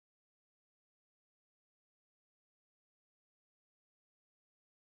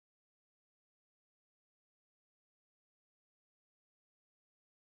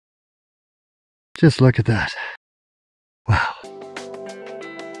Just look at that. Wow.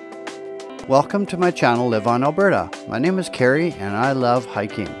 Welcome to my channel, Live on Alberta. My name is Carrie and I love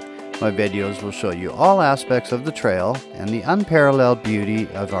hiking. My videos will show you all aspects of the trail and the unparalleled beauty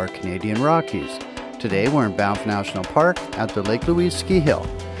of our Canadian Rockies. Today we're in Banff National Park at the Lake Louise Ski Hill.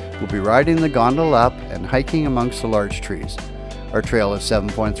 We'll be riding the gondola up and hiking amongst the larch trees. Our trail is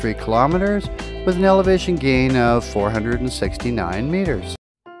 7.3 kilometers with an elevation gain of 469 meters.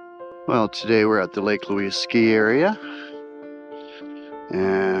 Well, today we're at the Lake Louise ski area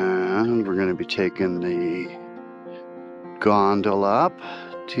and we're going to be taking the gondola up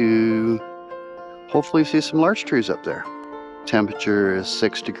to hopefully see some larch trees up there. Temperature is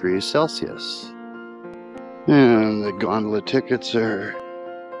 6 degrees Celsius. And the gondola tickets are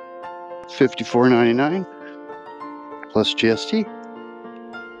 $54.99 plus GST.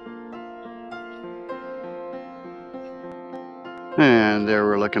 And there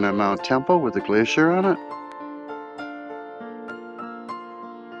we're looking at Mount Temple with a glacier on it.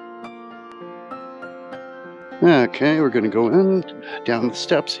 Okay, we're going to go in, down the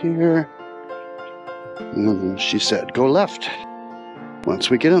steps here. And she said, go left once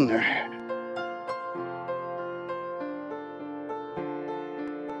we get in there.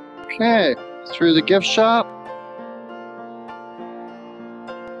 Okay, through the gift shop.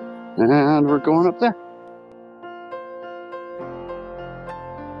 And we're going up there.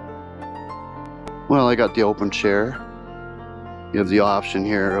 Well, I got the open chair. You have the option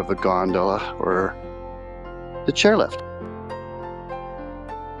here of a gondola or the chairlift.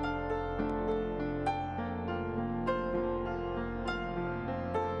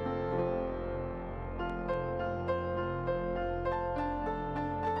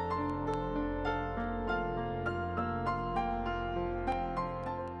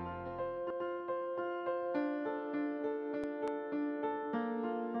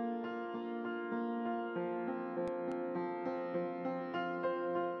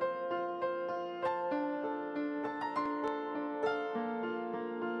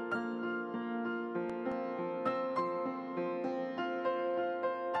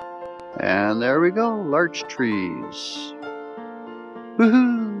 And there we go, larch trees.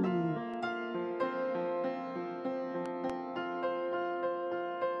 Woohoo!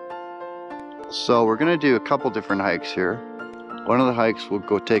 So we're gonna do a couple different hikes here. One of the hikes will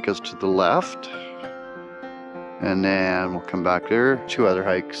go take us to the left, and then we'll come back there. 2 other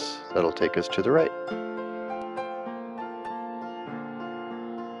hikes that'll take us to the right.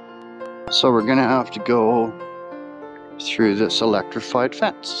 So we're gonna have to go through this electrified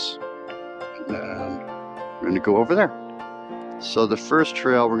fence. And we're going to go over there. So the first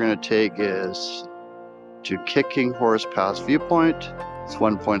trail we're going to take is to Kicking Horse Pass Viewpoint. It's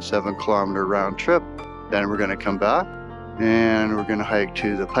 1.7 kilometer round trip. Then we're going to come back and we're going to hike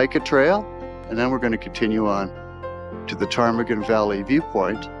to the Pica Trail, and then we're going to continue on to the Ptarmigan Valley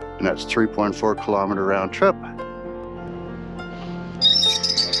Viewpoint, and that's 3.4 kilometer round trip.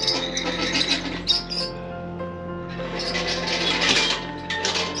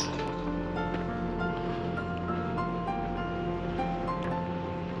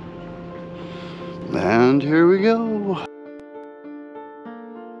 And here we go.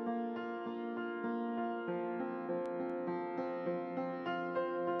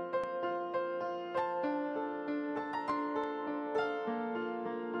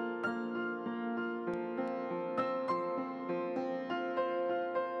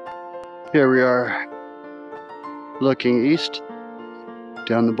 Here we are looking east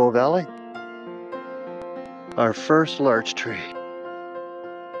down the Bow Valley. Our first larch tree.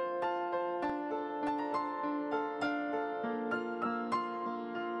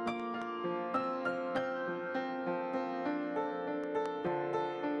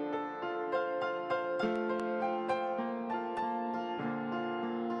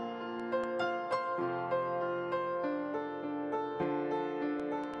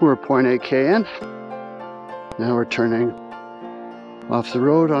 We're 0.8 k in. Now we're turning off the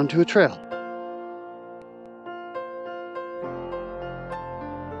road onto a trail.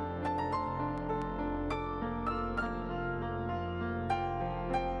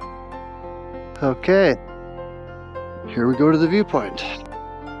 Okay, here we go to the viewpoint.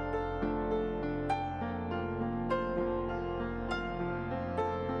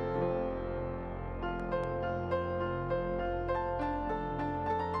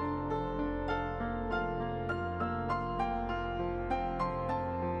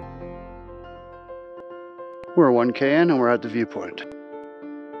 We're 1 k in and we're at the viewpoint.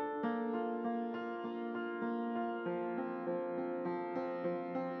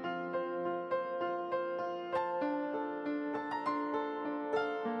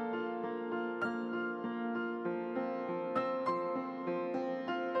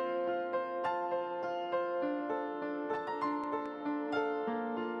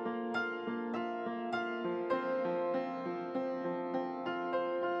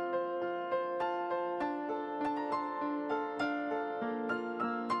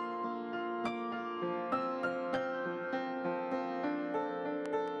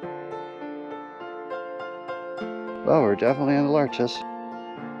 Well, we're definitely in the larches.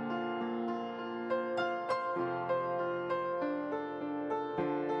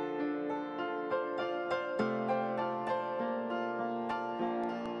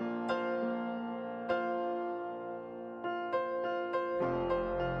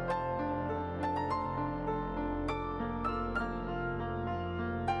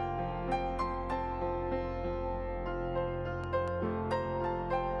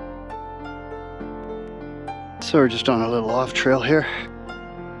 So we're just on a little off trail here.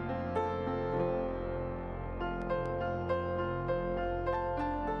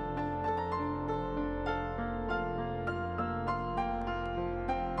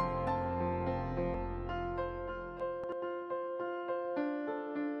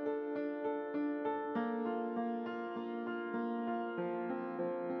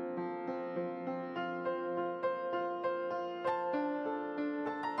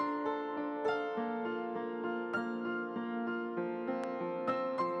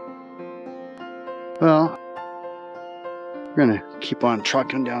 Well, we're gonna keep on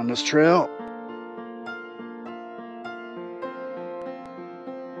trucking down this trail.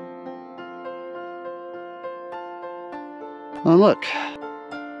 Oh, look,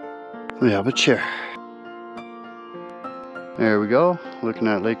 we have a chair. There we go, looking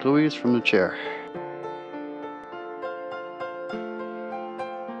at Lake Louise from the chair.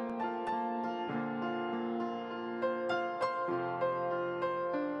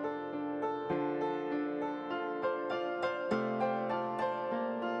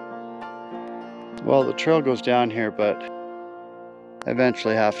 Well, the trail goes down here, but I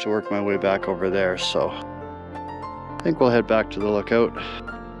eventually have to work my way back over there, so I think we'll head back to the lookout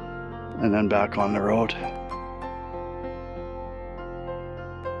and then back on the road.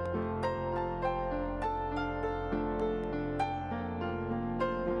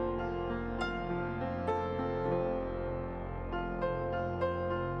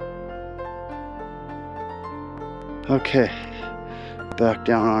 Okay, back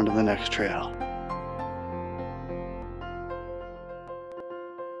down onto the next trail.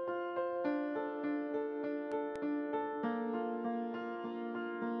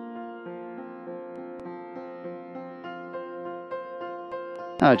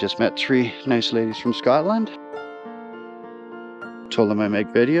 I just met 3 nice ladies from Scotland. Told them I make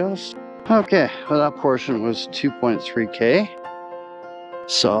videos. Okay, well that portion was 2.3K.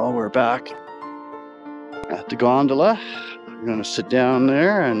 So we're back at the gondola. We're gonna sit down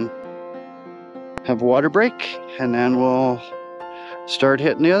there and have a water break, and then we'll start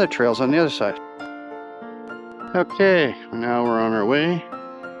hitting the other trails on the other side. Okay, now we're on our way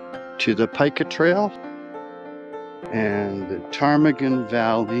to the Pica Trail and the Ptarmigan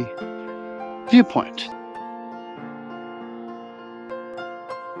Valley viewpoint.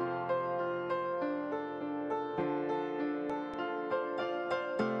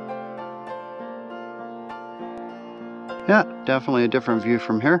 Yeah, definitely a different view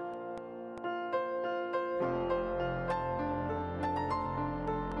from here.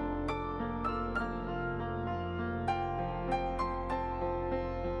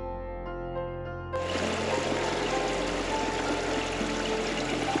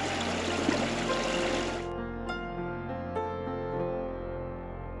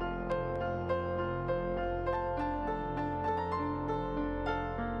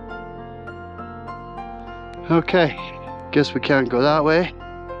 Okay, guess we can't go that way.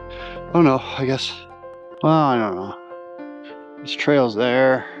 Oh no, I guess, well, I don't know. This trail's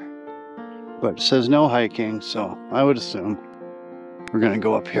there, but it says no hiking, so I would assume we're gonna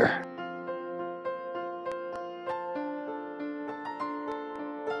go up here.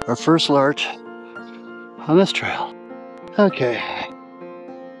 Our first larch on this trail. Okay,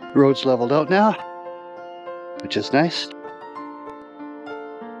 road's leveled out now, which is nice.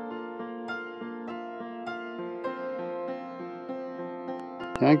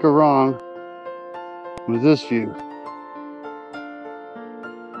 Can't go wrong with this view.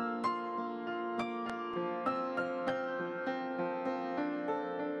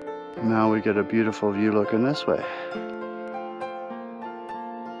 Now we get a beautiful view looking this way.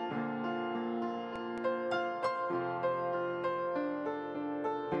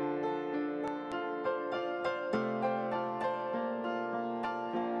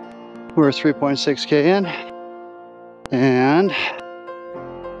 We're 3.6K in, and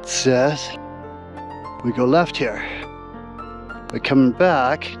it says we go left here. But coming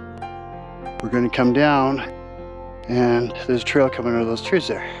back, we're going to come down, and there's a trail coming out of those trees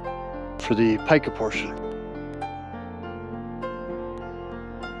there for the Pica portion.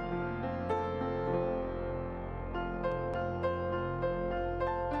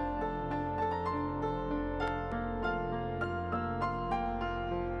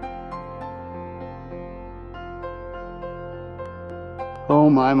 Oh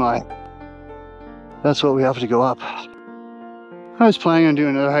my. That's what we have to go up. I was planning on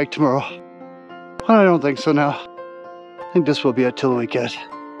doing another hike tomorrow, but I don't think so now. I think this will be it till the weekend.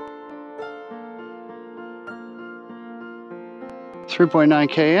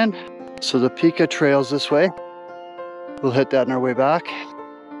 3.9k in, so the Pika trail's this way. We'll hit that on our way back.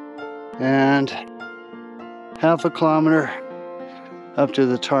 And half a kilometer up to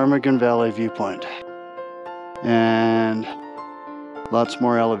the Ptarmigan Valley viewpoint. And lots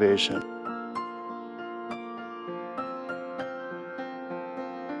more elevation.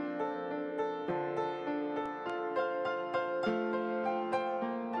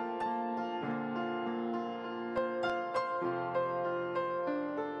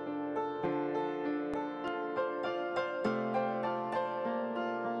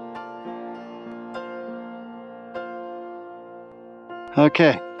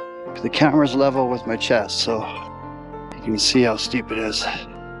 Okay, the camera's level with my chest, so you can see how steep it is.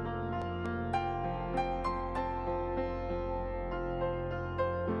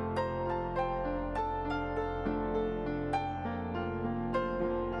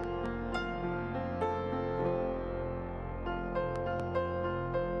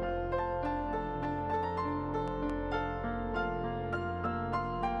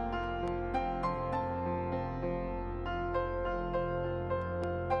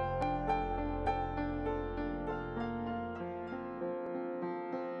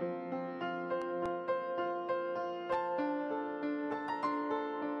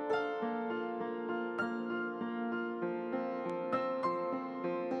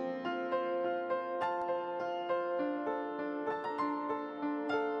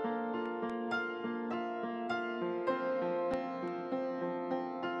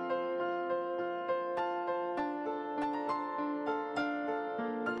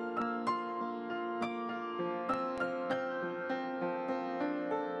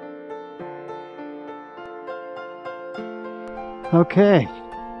 Okay,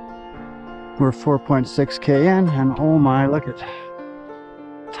 we're 4.6k in, and oh my, look at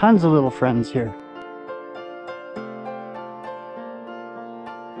tons of little friends here.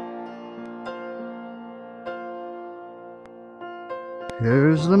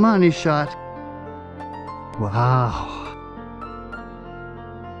 Here's the money shot. Wow.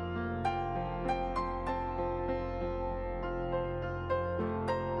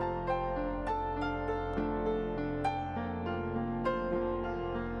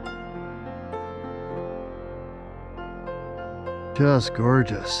 Just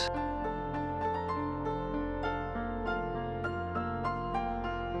gorgeous.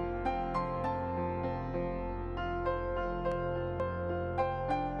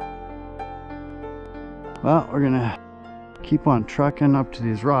 Well, we're gonna keep on trucking up to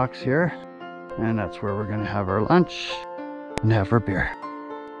these rocks here, and that's where we're gonna have our lunch and have our beer.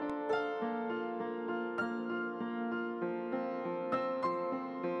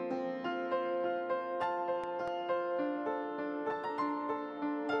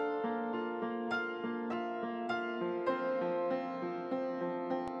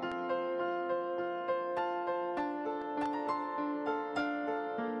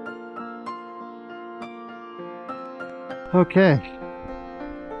 Okay,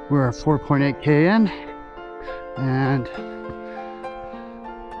 we're at 4.8k in, and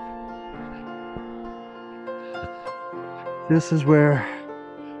this is where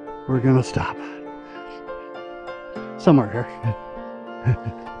we're gonna stop. Somewhere here.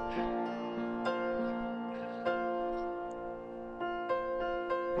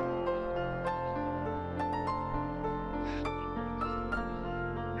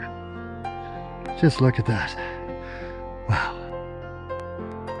 Just look at that. Wow.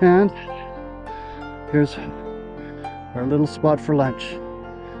 And here's our little spot for lunch.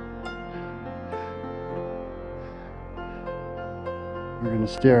 We're going to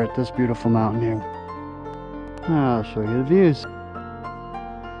stare at this beautiful mountain here. I'll show you the views.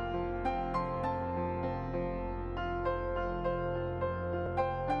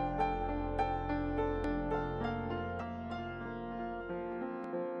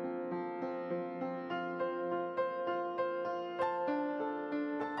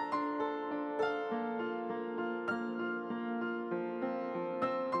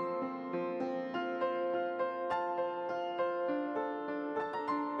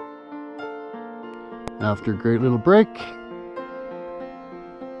 After a great little break,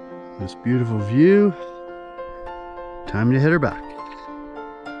 this beautiful view, time to hit her back.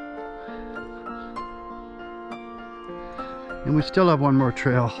 And we still have one more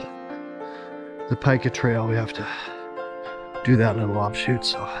trail, the Pika Trail. We have to do that little offshoot,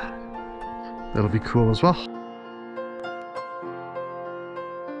 so that'll be cool as well.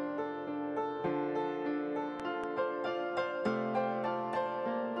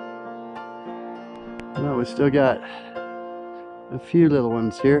 Well, we still got a few little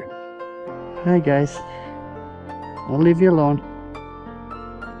ones here. Hi guys. I'll leave you alone.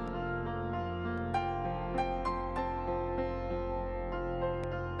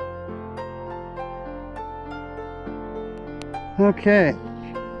 Okay.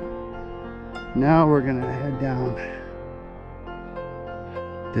 Now we're gonna head down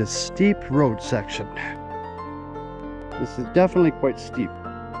this steep road section. This is definitely quite steep.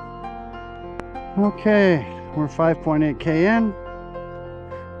 Okay, we're 5.8 km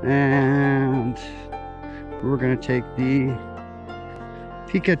in, and we're gonna take the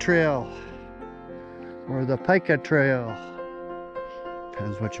Pika Trail or the Pika Trail,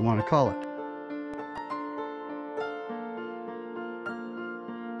 depends what you want to call it.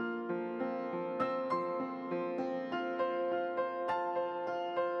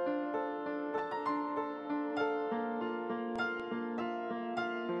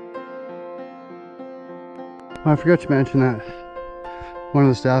 I forgot to mention that one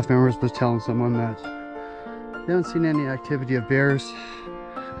of the staff members was telling someone that they haven't seen any activity of bears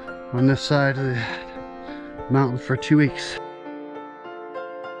on this side of the mountain for 2 weeks.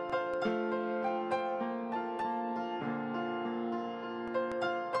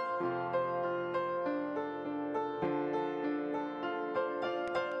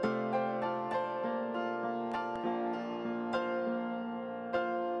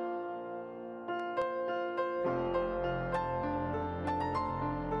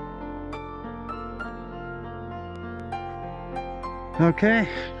 Okay,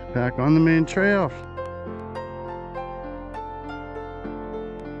 back on the main trail.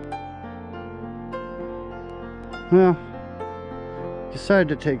 Well, decided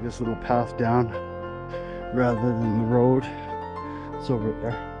to take this little path down rather than the road. It's over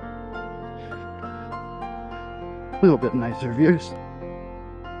there. A little bit nicer views.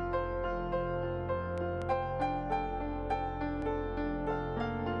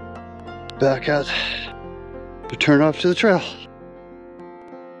 Back at the turn off to the trail.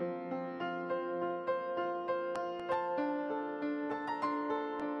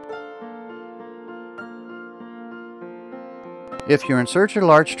 If you're in search of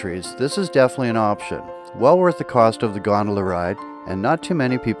larch trees, this is definitely an option. Well worth the cost of the gondola ride, and not too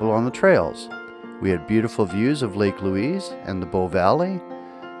many people on the trails. We had beautiful views of Lake Louise and the Bow Valley.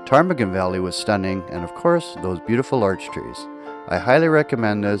 Ptarmigan Valley was stunning, and of course, those beautiful larch trees. I highly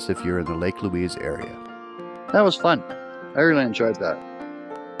recommend this if you're in the Lake Louise area. That was fun. I really enjoyed that.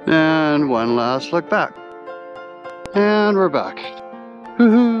 And one last look back. And we're back.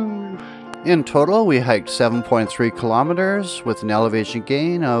 Woohoo! In total, we hiked 7.3 kilometers with an elevation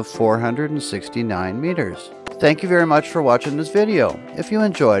gain of 469 meters. Thank you very much for watching this video. If you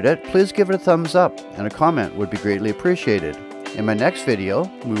enjoyed it, please give it a thumbs up, and a comment would be greatly appreciated. In my next video,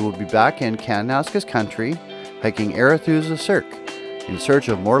 we will be back in Kananaskis country, hiking Arathusa Cirque, in search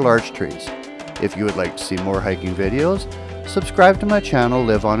of more larch trees. If you would like to see more hiking videos, subscribe to my channel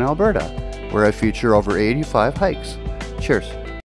Live on Alberta, where I feature over 85 hikes. Cheers!